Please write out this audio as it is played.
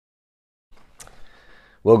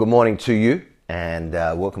Well, good morning to you, and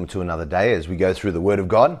welcome to another day as we go through the Word of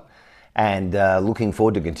God, and looking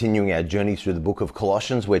forward to continuing our journey through the book of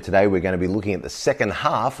Colossians, where today we're going to be looking at the second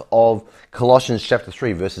half of Colossians chapter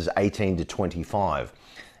 3, verses 18 to 25.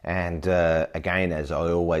 And again, as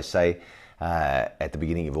I always say at the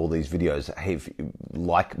beginning of all these videos, hey, if you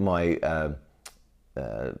like my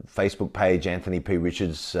Facebook page, Anthony P.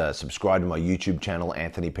 Richards, subscribe to my YouTube channel,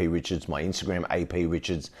 Anthony P. Richards, my Instagram, AP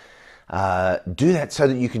Richards. Do that so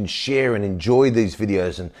that you can share and enjoy these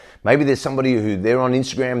videos. And maybe there's somebody who they're on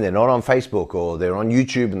Instagram, they're not on Facebook, or they're on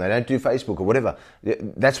YouTube and they don't do Facebook or whatever.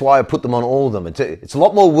 That's why I put them on all of them. It's a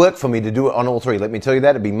lot more work for me to do it on all three. Let me tell you that.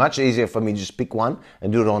 It'd be much easier for me to just pick one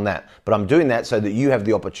and do it on that. But I'm doing that so that you have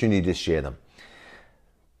the opportunity to share them.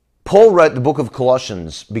 Paul wrote the book of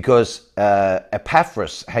Colossians because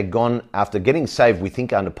Epaphras had gone, after getting saved, we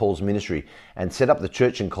think under Paul's ministry, and set up the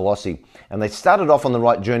church in Colossae. And they started off on the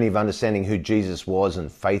right journey of understanding who Jesus was and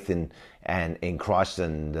faith in Christ,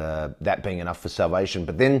 and that being enough for salvation.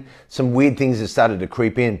 But then some weird things have started to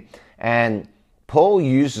creep in. And Paul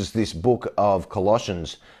uses this book of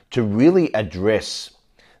Colossians to really address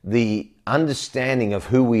the understanding of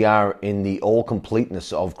who we are in the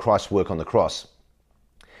all-completeness of Christ's work on the cross.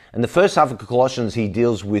 In the first half of Colossians, he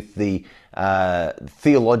deals with the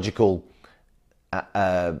theological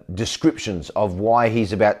descriptions of why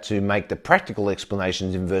he's about to make the practical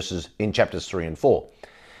explanations in chapters 3 and 4.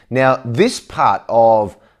 Now, this part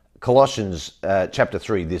of Colossians chapter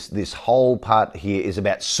 3, this whole part here is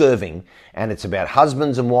about serving, and it's about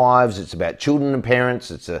husbands and wives, it's about children and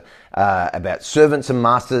parents, it's about servants and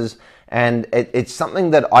masters. And it's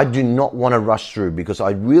something that I do not want to rush through, because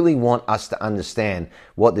I really want us to understand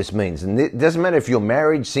what this means. And it doesn't matter if you're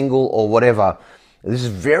married, single, or whatever. This is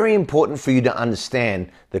very important for you to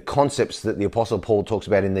understand the concepts that the Apostle Paul talks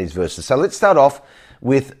about in these verses. So let's start off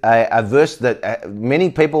with a verse that many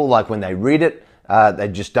people, like when they read it, they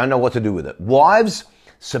just don't know what to do with it. Wives,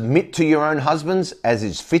 submit to your own husbands as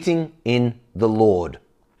is fitting in the Lord.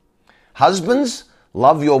 Husbands,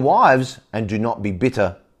 love your wives and do not be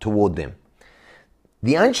bitter toward them.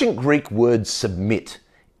 The ancient Greek word submit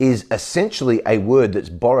is essentially a word that's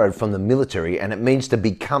borrowed from the military, and it means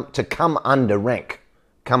to come under rank,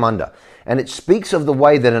 come under. And it speaks of the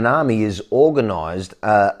way that an army is organized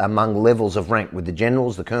among levels of rank, with the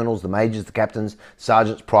generals, the colonels, the majors, the captains,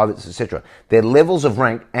 sergeants, privates, etc. They're levels of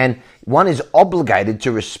rank, and one is obligated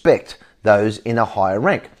to respect those in a higher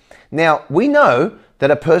rank. Now, we know that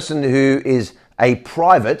a person who is a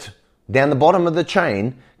private down the bottom of the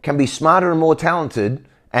chain can be smarter and more talented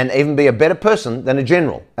and even be a better person than a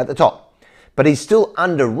general at the top. But he's still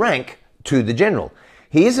under rank to the general.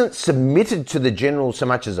 He isn't submitted to the general so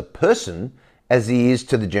much as a person as he is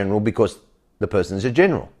to the general because the person is a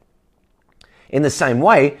general. In the same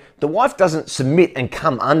way, the wife doesn't submit and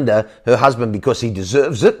come under her husband because he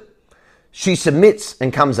deserves it. She submits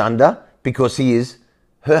and comes under because he is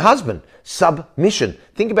her husband. Submission.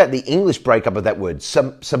 Think about the English breakup of that word.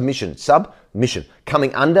 Submission. Submission.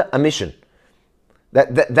 Coming under a mission.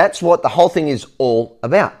 That's what the whole thing is all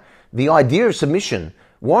about. The idea of submission,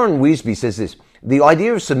 Warren Wiersbe says this, the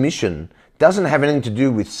idea of submission doesn't have anything to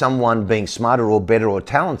do with someone being smarter or better or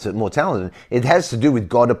more talented. It has to do with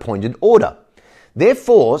God-appointed order.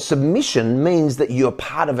 Therefore, submission means that you're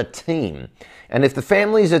part of a team. And if the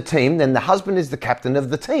family is a team, then the husband is the captain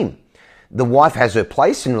of the team. The wife has her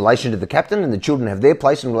place in relation to the captain, and the children have their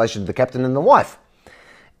place in relation to the captain and the wife.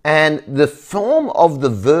 And the form of the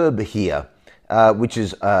verb here, which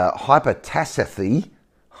is hypotasesthi,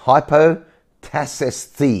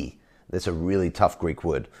 that's a really tough Greek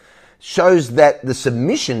word, shows that the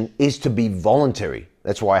submission is to be voluntary.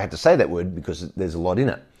 That's why I had to say that word, because there's a lot in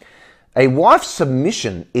it. A wife's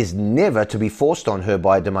submission is never to be forced on her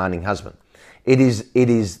by a demanding husband. It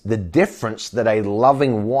is the deference that a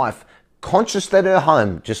loving wife, conscious that her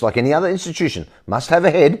home, just like any other institution, must have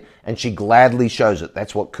a head, and she gladly shows it.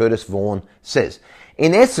 That's what Curtis Vaughan says.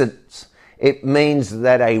 In essence, it means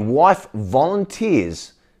that a wife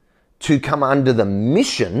volunteers to come under the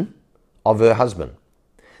mission of her husband.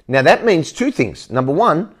 Now that means two things. Number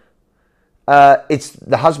one, it's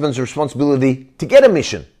the husband's responsibility to get a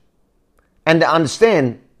mission and to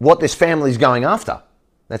understand what this family is going after.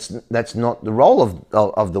 That's not the role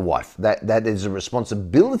of the wife. That is a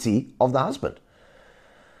responsibility of the husband.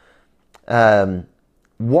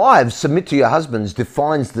 Wives, submit to your husbands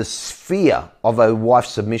defines the sphere of a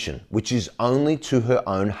wife's submission, which is only to her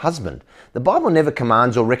own husband. The Bible never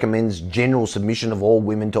commands or recommends general submission of all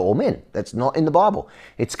women to all men. That's not in the Bible.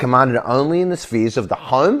 It's commanded only in the spheres of the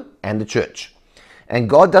home and the church. And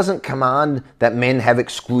God doesn't command that men have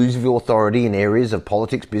exclusive authority in areas of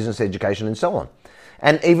politics, business, education, and so on.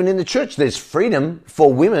 And even in the church, there's freedom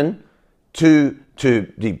for women to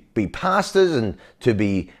be pastors and to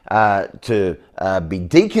be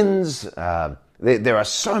deacons. There are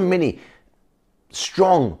so many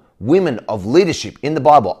strong women of leadership in the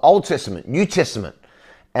Bible, Old Testament, New Testament,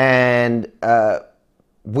 and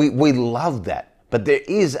we love that. But there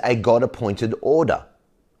is a God-appointed order.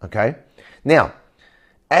 Okay, now,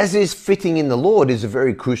 as is fitting in the Lord is a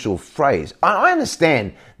very crucial phrase. I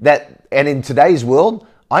understand that, and in today's world,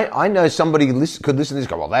 I know somebody could listen to this and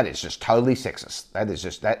go, well, that is just totally sexist. That is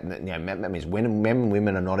just, that means men and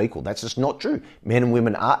women are not equal. That's just not true. Men and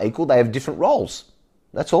women are equal. They have different roles.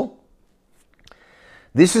 That's all.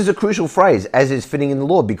 This is a crucial phrase, as is fitting in the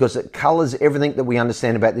Lord, because it colors everything that we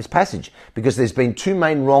understand about this passage. Because there's been two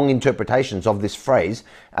main wrong interpretations of this phrase,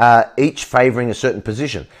 each favoring a certain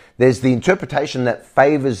position. There's the interpretation that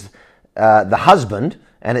favors the husband,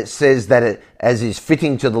 and it says that it, as is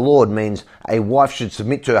fitting to the Lord, means a wife should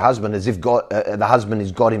submit to her husband as if God, the husband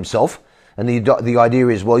is God himself. And the idea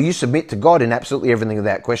is, well, you submit to God in absolutely everything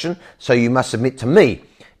without question, so you must submit to me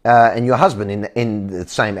and your husband in the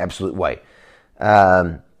same absolute way.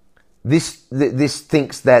 This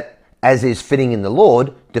thinks that as is fitting in the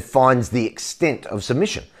Lord defines the extent of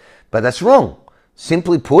submission. But that's wrong.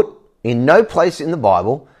 Simply put, in no place in the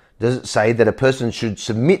Bible does it say that a person should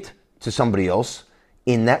submit to somebody else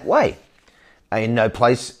in that way. In no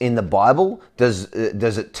place in the Bible does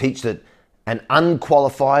it teach that an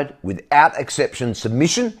unqualified, without exception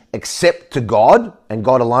submission, except to God and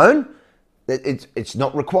God alone, it's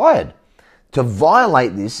not required. To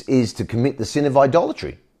violate this is to commit the sin of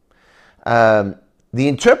idolatry. The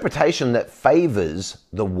interpretation that favors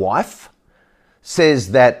the wife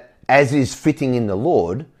says that as is fitting in the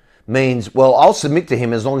Lord means, well, I'll submit to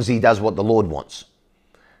him as long as he does what the Lord wants.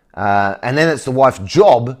 And then it's the wife's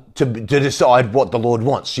job to decide what the Lord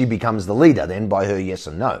wants. She becomes the leader then by her yes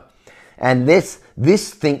and no. And this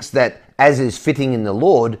thinks that as is fitting in the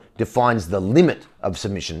Lord defines the limit of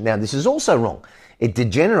submission. Now, this is also wrong. It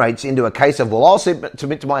degenerates into a case of, well, I'll submit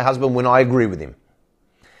to my husband when I agree with him.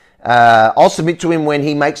 I'll submit to him when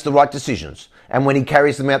he makes the right decisions and when he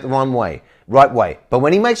carries them out the right way. But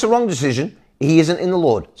when he makes a wrong decision, he isn't in the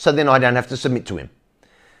Lord, so then I don't have to submit to him.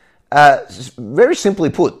 Very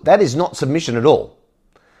simply put, that is not submission at all.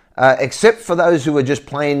 Except for those who are just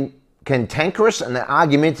plain cantankerous and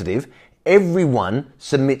argumentative, everyone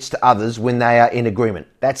submits to others when they are in agreement.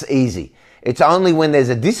 That's easy. It's only when there's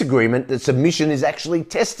a disagreement that submission is actually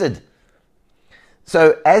tested.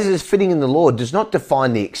 So, as is fitting in the Lord does not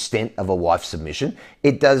define the extent of a wife's submission.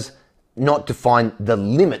 It does not define the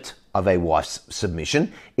limit of a wife's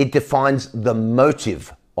submission. It defines the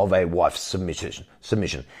motive of a wife's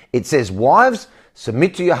submission. It says, wives,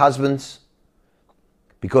 submit to your husbands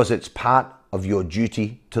because it's part of your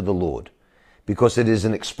duty to the Lord, because it is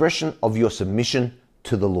an expression of your submission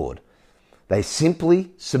to the Lord. They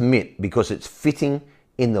simply submit because it's fitting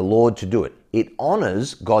in the Lord to do it. It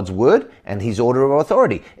honors God's word and his order of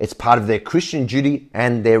authority. It's part of their Christian duty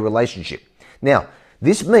and their relationship. Now,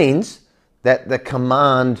 this means that the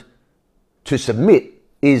command to submit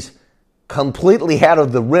is completely out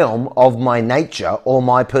of the realm of my nature or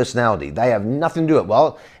my personality. They have nothing to do with it.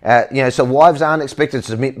 Well, so wives aren't expected to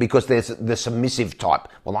submit because they're the submissive type.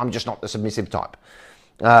 Well, I'm just not the submissive type.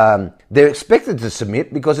 They're expected to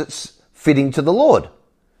submit because it's fitting to the Lord.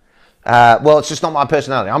 Well, it's just not my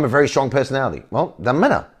personality. I'm a very strong personality. Well, doesn't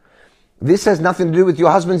matter. This has nothing to do with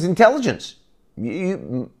your husband's intelligence.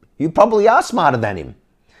 You probably are smarter than him.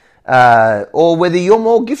 Or whether you're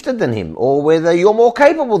more gifted than him, or whether you're more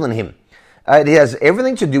capable than him. It has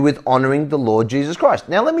everything to do with honoring the Lord Jesus Christ.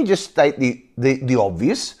 Now, let me just state the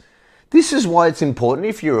obvious. This is why it's important,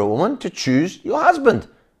 if you're a woman, to choose your husband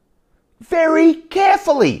very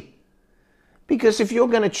carefully. Because if you're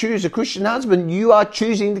going to choose a Christian husband, you are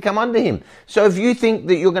choosing to come under him. So if you think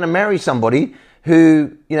that you're going to marry somebody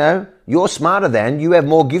who, you're smarter than, you have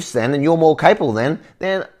more gifts than, and you're more capable than,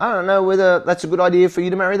 then I don't know whether that's a good idea for you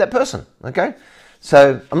to marry that person. Okay?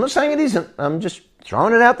 So I'm not saying it isn't. I'm just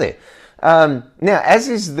throwing it out there. Now, as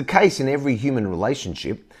is the case in every human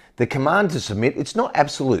relationship, the command to submit, it's not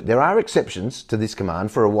absolute. There are exceptions to this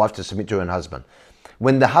command for a wife to submit to her husband.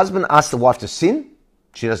 When the husband asks the wife to sin,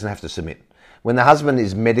 she doesn't have to submit. When the husband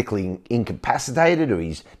is medically incapacitated or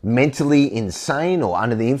he's mentally insane or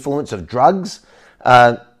under the influence of drugs,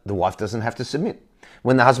 the wife doesn't have to submit.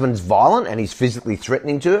 When the husband's violent and he's physically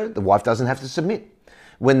threatening to her, the wife doesn't have to submit.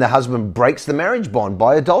 When the husband breaks the marriage bond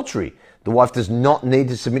by adultery, the wife does not need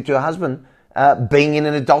to submit to her husband being in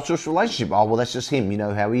an adulterous relationship. Oh, well, that's just him. You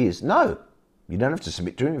know how he is. No, you don't have to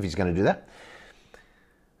submit to him if he's going to do that.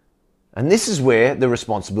 And this is where the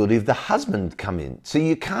responsibility of the husband come in. So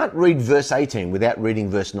you can't read verse 18 without reading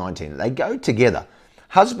verse 19. They go together.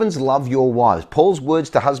 Husbands, love your wives. Paul's words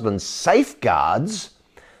to husbands safeguards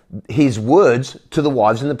his words to the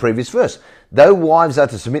wives in the previous verse. Though wives are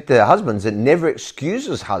to submit to their husbands, it never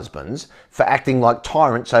excuses husbands for acting like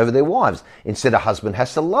tyrants over their wives. Instead, a husband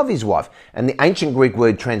has to love his wife. And the ancient Greek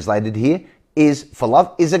word translated here is for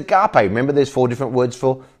love is agape. Remember, there's 4 different words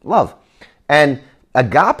for love. And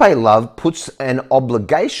agape love puts an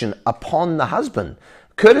obligation upon the husband.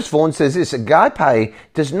 Curtis Vaughan says this: agape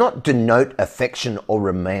does not denote affection or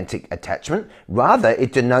romantic attachment. Rather,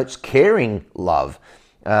 it denotes caring love,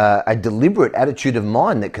 a deliberate attitude of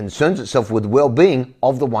mind that concerns itself with the well-being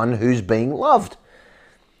of the one who's being loved.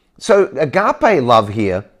 So agape love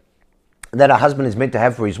here that a husband is meant to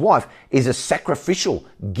have for his wife is a sacrificial,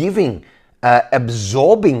 giving,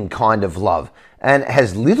 absorbing kind of love, and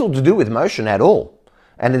has little to do with emotion at all.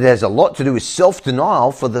 And it has a lot to do with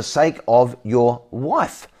self-denial for the sake of your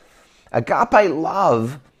wife. Agape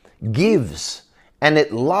love gives, and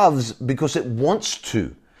it loves because it wants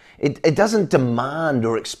to. It doesn't demand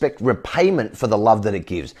or expect repayment for the love that it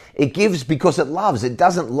gives. It gives because it loves. It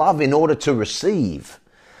doesn't love in order to receive.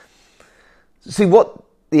 See, what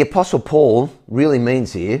the Apostle Paul really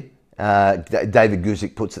means here, David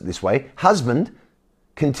Guzik puts it this way: husband,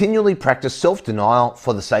 continually practice self-denial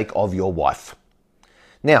for the sake of your wife.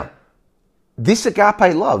 Now, this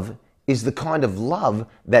agape love is the kind of love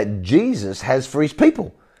that Jesus has for his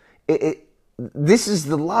people. This is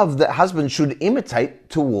the love that husbands should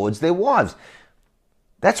imitate towards their wives.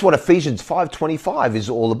 That's what Ephesians 5:25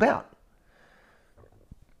 is all about.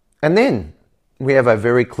 And then we have a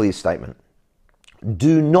very clear statement.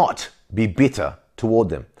 Do not be bitter toward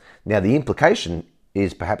them. Now, the implication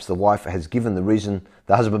is perhaps the wife has given the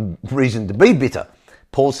husband reason to be bitter.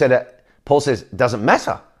 Paul says it doesn't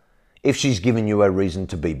matter if she's given you a reason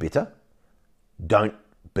to be bitter. Don't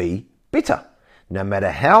be bitter. No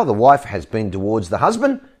matter how the wife has been towards the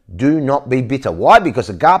husband, do not be bitter. Why? Because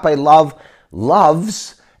agape love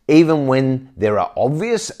loves even when there are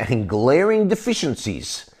obvious and glaring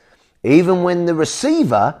deficiencies, even when the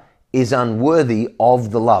receiver is unworthy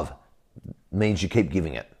of the love. Means you keep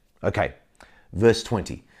giving it. Okay, verse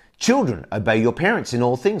 20. Children, obey your parents in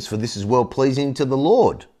all things, for this is well-pleasing to the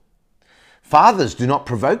Lord. Fathers, do not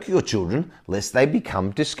provoke your children, lest they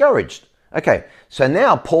become discouraged. Okay, so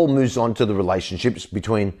now Paul moves on to the relationships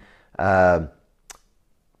between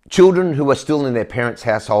children who are still in their parents'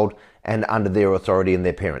 household and under their authority in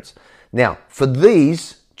their parents. Now, for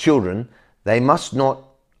these children, they must not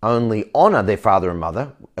only honor their father and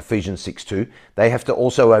mother, Ephesians 6:2, they have to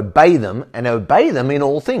also obey them, and obey them in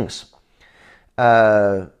all things.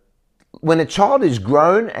 When a child is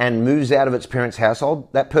grown and moves out of its parents'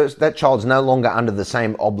 household, that child's no longer under the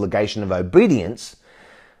same obligation of obedience,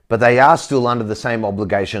 but they are still under the same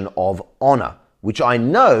obligation of honor, which I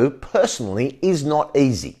know personally is not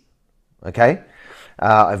easy. Okay?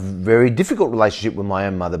 I have a very difficult relationship with my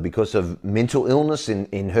own mother because of mental illness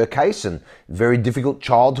in her case, and very difficult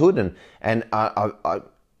childhood. And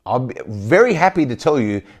I'm very happy to tell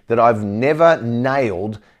you that I've never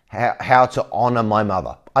nailed how to honor my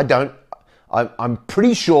mother. I'm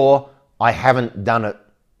pretty sure I haven't done it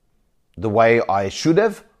the way I should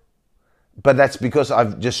have, but that's because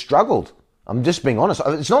I've just struggled. I'm just being honest.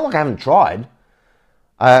 It's not like I haven't tried,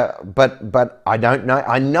 but I don't know.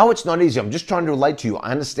 I know it's not easy. I'm just trying to relate to you.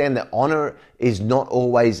 I understand that honor is not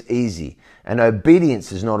always easy, and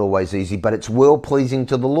obedience is not always easy, but it's well-pleasing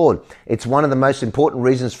to the Lord. It's one of the most important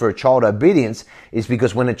reasons for a child obedience is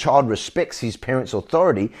because when a child respects his parents'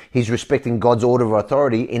 authority, he's respecting God's order of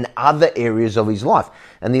authority in other areas of his life.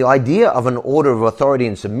 And the idea of an order of authority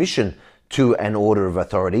and submission to an order of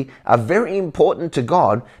authority are very important to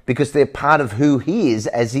God because they're part of who he is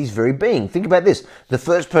as his very being. Think about this. The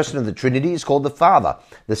first person of the Trinity is called the Father.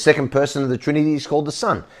 The second person of the Trinity is called the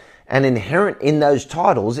Son. And inherent in those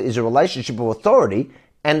titles is a relationship of authority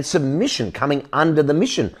and submission coming under the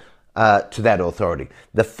mission to that authority.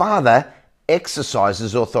 The Father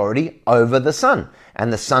exercises authority over the Son,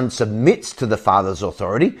 and the Son submits to the Father's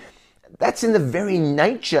authority. That's in the very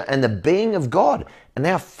nature and the being of God. And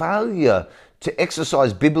our failure to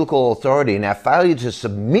exercise biblical authority and our failure to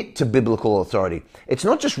submit to biblical authority, it's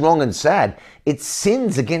not just wrong and sad, it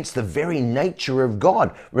sins against the very nature of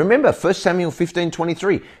God. Remember 1 Samuel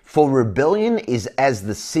 15:23, for rebellion is as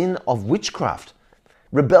the sin of witchcraft.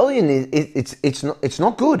 Rebellion it's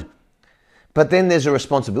not good. But then there's a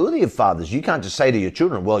responsibility of fathers. You can't just say to your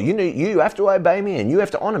children, well, you have to obey me and you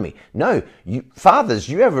have to honor me. No, fathers,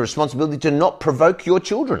 you have a responsibility to not provoke your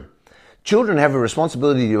children, Children have a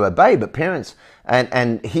responsibility to obey, but parents,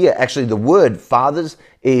 and here actually the word fathers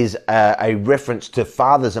is a reference to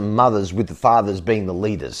fathers and mothers, with the fathers being the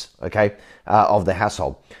leaders, okay, of the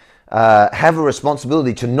household, have a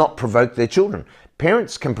responsibility to not provoke their children.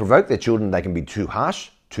 Parents can provoke their children. They can be too harsh,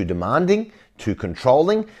 too demanding, too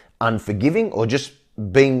controlling, unforgiving, or just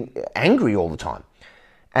being angry all the time.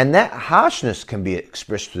 And that harshness can be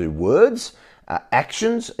expressed through words,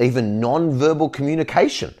 actions, even non-verbal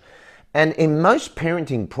communication. And in most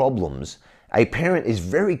parenting problems, a parent is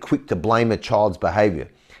very quick to blame a child's behavior.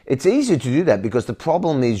 It's easy to do that because the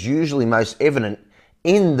problem is usually most evident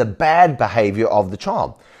in the bad behavior of the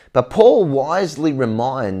child. But Paul wisely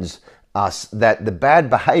reminds us that the bad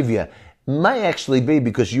behavior may actually be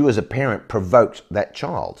because you as a parent provoked that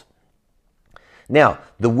child. Now,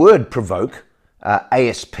 the word provoke,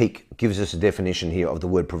 A.S. Peake gives us a definition here of the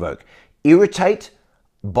word provoke. Irritate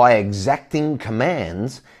by exacting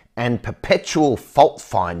commands and perpetual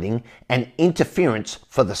fault-finding and interference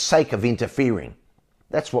for the sake of interfering.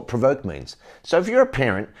 That's what provoke means. So if you're a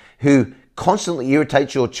parent who constantly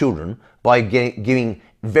irritates your children by giving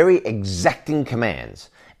very exacting commands,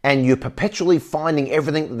 and you're perpetually finding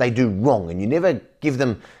everything that they do wrong, and you never give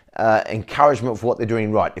them encouragement for what they're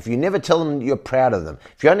doing right, if you never tell them you're proud of them,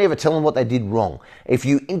 if you only ever tell them what they did wrong, if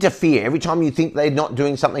you interfere every time you think they're not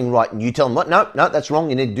doing something right and you tell them, what, no, that's wrong,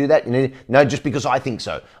 you need to do that, no, just because I think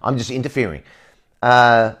so, I'm just interfering,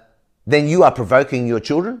 then you are provoking your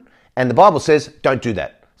children, and the Bible says, don't do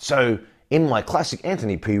that. So in my classic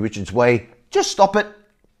Anthony P. Richards way, just stop it.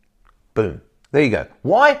 Boom. There you go.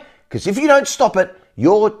 Why? Because if you don't stop it,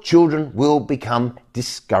 your children will become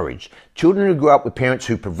discouraged. Children who grow up with parents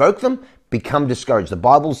who provoke them become discouraged. The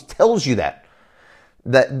Bible tells you that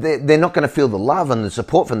they're not going to feel the love and the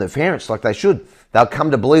support from their parents like they should. They'll come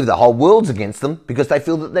to believe the whole world's against them because they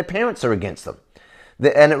feel that their parents are against them.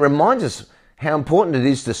 And it reminds us how important it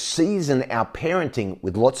is to season our parenting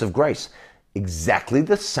with lots of grace, exactly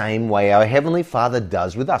the same way our Heavenly Father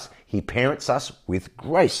does with us. He parents us with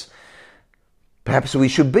grace. Perhaps we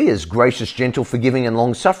should be as gracious, gentle, forgiving, and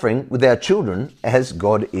long-suffering with our children as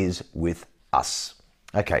God is with us.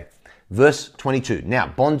 Okay, verse 22. Now,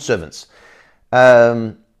 bondservants.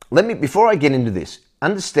 Before I get into this,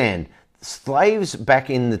 understand slaves back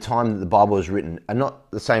in the time that the Bible was written are not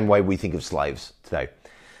the same way we think of slaves today.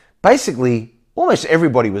 Basically, almost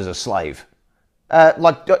everybody was a slave.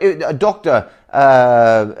 Like a doctor,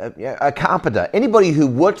 a carpenter, anybody who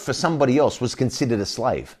worked for somebody else was considered a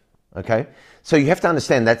slave. Okay, so you have to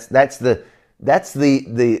understand that's the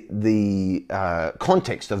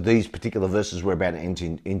context of these particular verses we're about to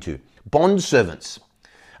enter into. Bond servants,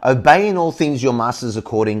 obey in all things your masters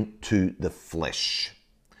according to the flesh,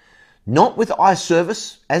 not with eye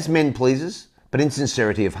service as men pleasers, but in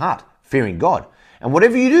sincerity of heart, fearing God. And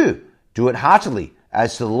whatever you do, do it heartily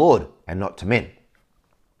as to the Lord and not to men.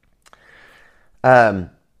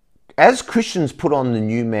 As Christians put on the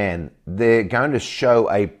new man, they're going to show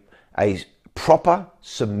a proper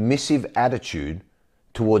submissive attitude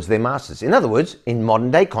towards their masters. In other words, in modern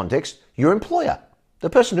day context, your employer, the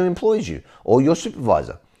person who employs you, or your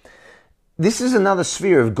supervisor. This is another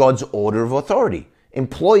sphere of God's order of authority.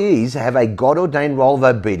 Employees have a God-ordained role of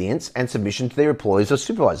obedience and submission to their employers or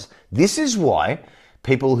supervisors. This is why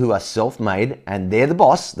people who are self-made and they're the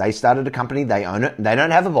boss, they started a company, they own it, they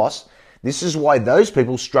don't have a boss. This is why those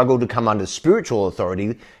people struggle to come under spiritual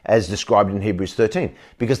authority as described in Hebrews 13,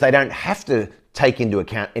 because they don't have to take into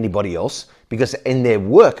account anybody else, because in their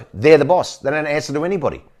work, they're the boss. They don't answer to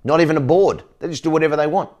anybody, not even a board. They just do whatever they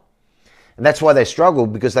want. And that's why they struggle,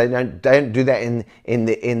 because they don't do that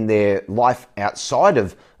in their life outside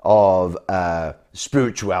of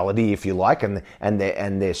spirituality, if you like, and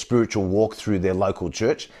their spiritual walk through their local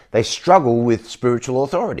church. They struggle with spiritual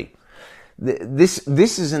authority.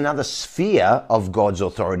 This is another sphere of God's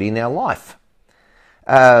authority in our life.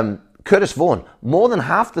 Curtis Vaughan, more than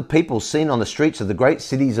half the people seen on the streets of the great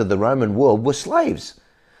cities of the Roman world were slaves.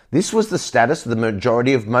 This was the status of the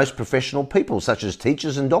majority of most professional people, such as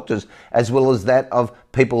teachers and doctors, as well as that of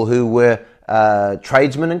people who were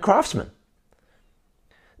tradesmen and craftsmen.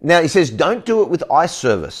 Now, he says, don't do it with eye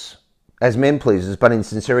service as men pleasers, but in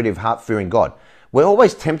sincerity of heart, fearing God. We're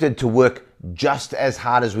always tempted to work just as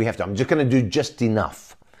hard as we have to. I'm just going to do just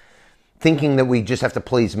enough, thinking that we just have to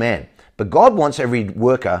please man. But God wants every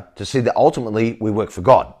worker to see that ultimately we work for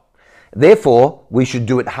God. Therefore, we should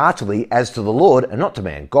do it heartily as to the Lord and not to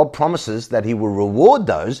man. God promises that he will reward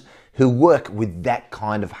those who work with that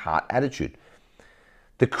kind of heart attitude.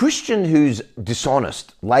 The Christian who's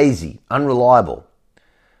dishonest, lazy, unreliable,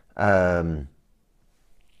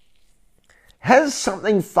 has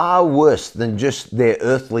something far worse than just their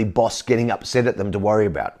earthly boss getting upset at them to worry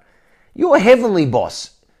about. Your heavenly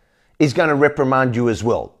boss is going to reprimand you as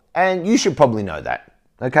well. And you should probably know that.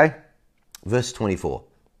 Okay? Verse 24.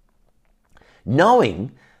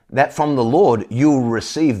 Knowing that from the Lord you will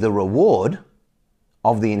receive the reward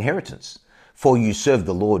of the inheritance, for you serve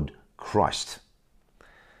the Lord Christ.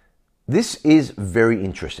 This is very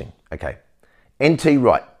interesting. Okay. N.T.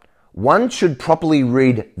 Wright. One should properly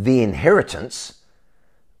read the inheritance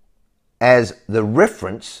as the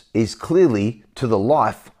reference is clearly to the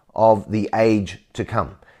life of the age to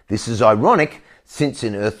come. This is ironic since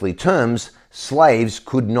in earthly terms, slaves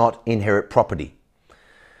could not inherit property.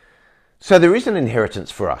 So there is an inheritance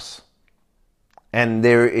for us, and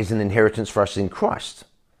there is an inheritance for us in Christ.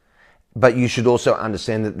 But you should also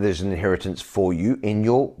understand that there's an inheritance for you in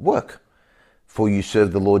your work, for you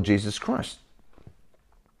serve the Lord Jesus Christ.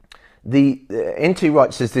 The N.T.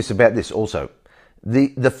 Wright says this about this also.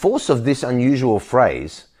 The force of this unusual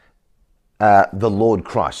phrase, the Lord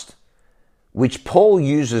Christ, which Paul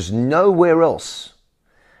uses nowhere else,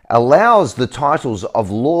 allows the titles of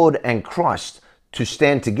Lord and Christ to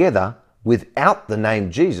stand together without the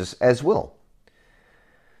name Jesus as well.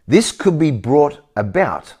 This could be brought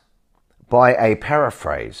about by a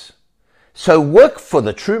paraphrase. So work for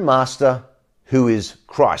the true master who is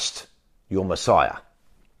Christ, your Messiah.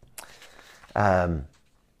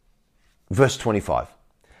 Verse 25.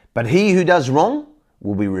 But he who does wrong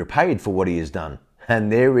will be repaid for what he has done,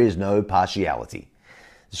 and there is no partiality.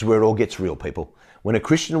 This is where it all gets real, people. When a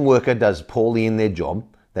Christian worker does poorly in their job,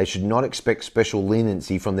 they should not expect special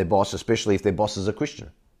leniency from their boss, especially if their boss is a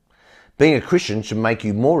Christian. Being a Christian should make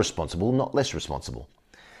you more responsible, not less responsible.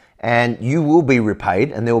 And you will be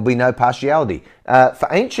repaid, and there will be no partiality. For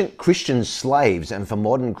ancient Christian slaves and for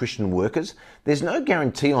modern Christian workers, there's no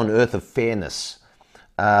guarantee on earth of fairness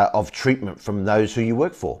of treatment from those who you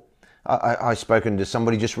work for. I've spoken to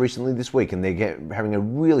somebody just recently this week, and they're having a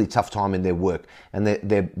really tough time in their work, and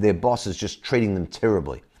their boss is just treating them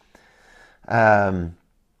terribly.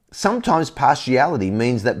 Sometimes partiality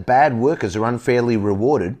means that bad workers are unfairly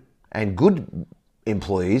rewarded and good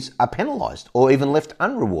employees are penalized or even left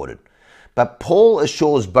unrewarded. But Paul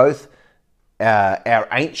assures both our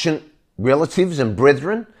ancient relatives and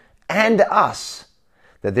brethren and us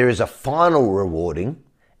that there is a final rewarding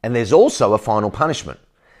and there's also a final punishment.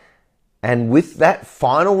 And with that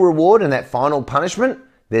final reward and that final punishment,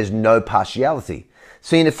 there's no partiality.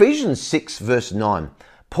 See, in Ephesians 6 verse 9,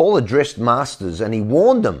 Paul addressed masters and he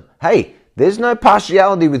warned them, hey, there's no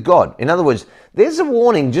partiality with God. In other words, there's a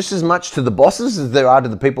warning just as much to the bosses as there are to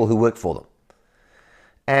the people who work for them.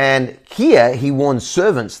 And here he warns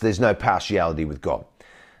servants there's no partiality with God.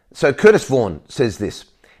 So Curtis Vaughan says this,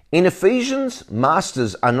 in Ephesians,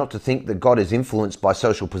 masters are not to think that God is influenced by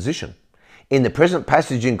social position. In the present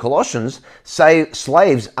passage in Colossians,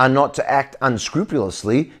 slaves are not to act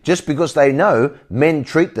unscrupulously just because they know men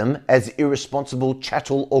treat them as irresponsible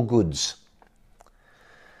chattel or goods.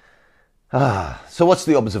 So what's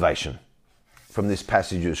the observation from this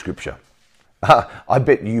passage of Scripture? I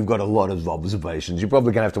bet you've got a lot of observations. You're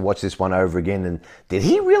probably going to have to watch this one over again. And did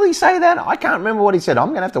he really say that? I can't remember what he said. I'm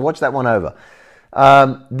going to have to watch that one over.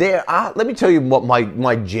 Let me tell you what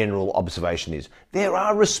my general observation is. There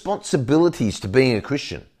are responsibilities to being a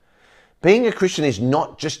Christian. Being a Christian is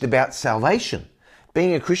not just about salvation.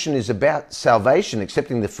 Being a Christian is about salvation,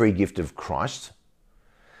 accepting the free gift of Christ,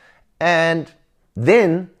 and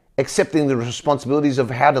then accepting the responsibilities of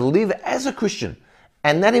how to live as a Christian.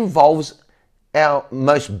 And that involves our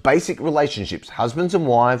most basic relationships, husbands and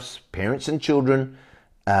wives, parents and children,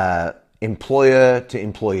 employer to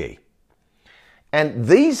employee. And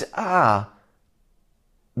these are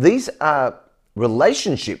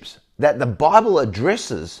relationships that the Bible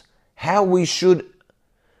addresses how we should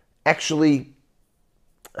actually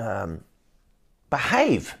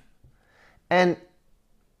behave. And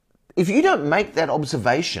if you don't make that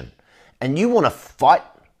observation and you want to fight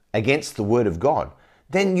against the Word of God,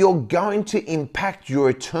 then you're going to impact your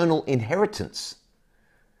eternal inheritance.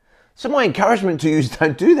 So my encouragement to you is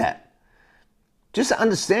don't do that. Just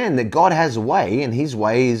understand that God has a way and His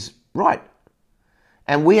way is right.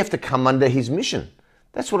 And we have to come under His mission.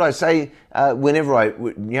 That's what I say whenever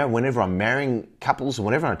I'm marrying couples or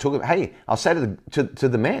whenever I talk about, hey, I'll say to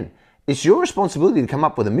the man, it's your responsibility to come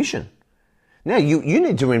up with a mission. Now, you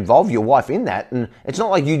need to involve your wife in that, and it's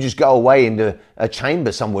not like you just go away into a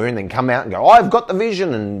chamber somewhere and then come out and go, I've got the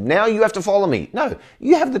vision and now you have to follow me. No,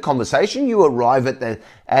 you have the conversation, you arrive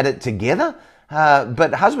at it together,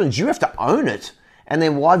 but husbands, you have to own it And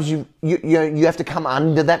then wives, you have to come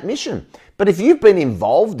under that mission. But if you've been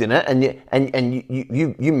involved in it and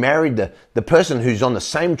you married the person who's on the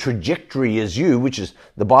same trajectory as you, which is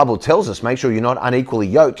the Bible tells us, make sure you're not unequally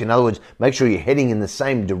yoked. In other words, make sure you're heading in the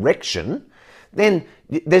same direction. Then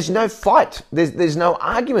there's no fight. There's no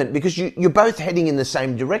argument because you're both heading in the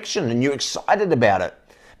same direction and you're excited about it.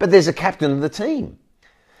 But there's a captain of the team.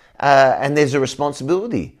 And there's a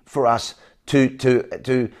responsibility for us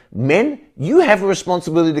to men. You have a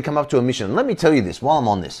responsibility to come up to a mission. Let me tell you this while I'm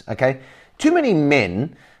on this, okay? Too many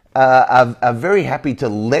men are very happy to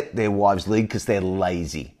let their wives lead because they're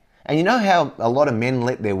lazy. And you know how a lot of men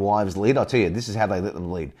let their wives lead? I'll tell you, this is how they let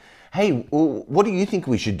them lead. Hey, well, what do you think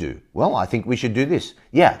we should do? Well, I think we should do this.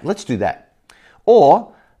 Yeah, let's do that.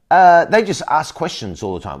 Or they just ask questions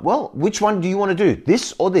all the time. Well, which one do you want to do?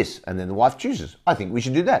 This or this? And then the wife chooses. I think we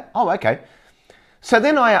should do that. Oh, okay. So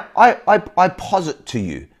then I posit to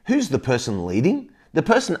you, who's the person leading? The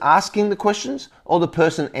person asking the questions or the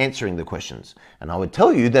person answering the questions? And I would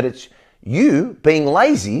tell you that it's you being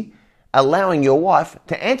lazy, allowing your wife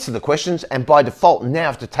to answer the questions and by default now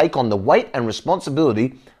have to take on the weight and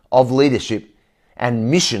responsibility of leadership and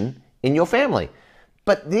mission in your family.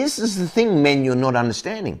 But this is the thing, men, you're not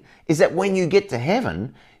understanding, is that when you get to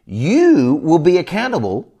heaven, you will be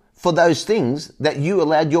accountable for those things that you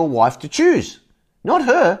allowed your wife to choose. Not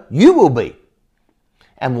her, you will be.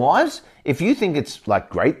 And wives, if you think it's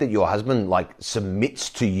like great that your husband like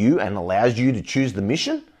submits to you and allows you to choose the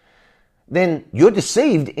mission, then you're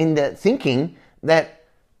deceived into thinking that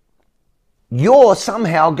you're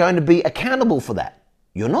somehow going to be accountable for that.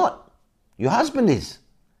 You're not. Your husband is.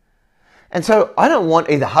 And so I don't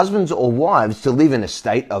want either husbands or wives to live in a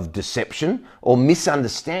state of deception or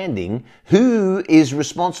misunderstanding who is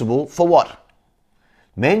responsible for what.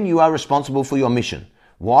 Men, you are responsible for your mission.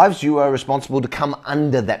 Wives, you are responsible to come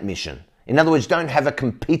under that mission. In other words, don't have a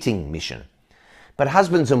competing mission. But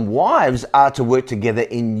husbands and wives are to work together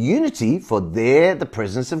in unity, for there the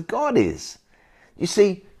presence of God is. You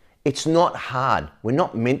see, it's not hard. We're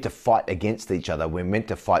not meant to fight against each other. We're meant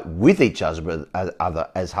to fight with each other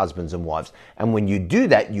as husbands and wives. And when you do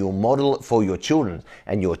that, you'll model it for your children.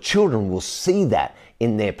 And your children will see that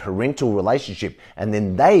in their parental relationship. And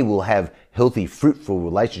then they will have healthy, fruitful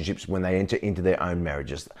relationships when they enter into their own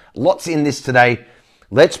marriages. Lots in this today.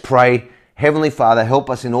 Let's pray. Heavenly Father, help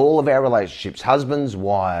us in all of our relationships. Husbands,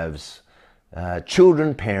 wives,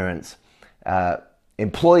 children, parents,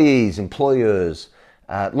 employees, employers.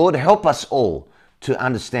 Lord, help us all to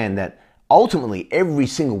understand that ultimately every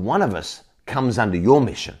single one of us comes under your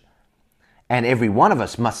mission. And every one of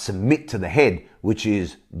us must submit to the head, which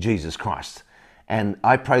is Jesus Christ. And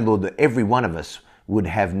I pray, Lord, that every one of us would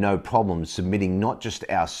have no problem submitting not just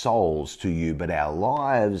our souls to you, but our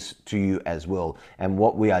lives to you as well. And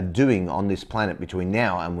what we are doing on this planet between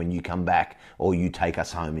now and when you come back or you take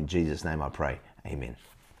us home. In Jesus' name I pray. Amen.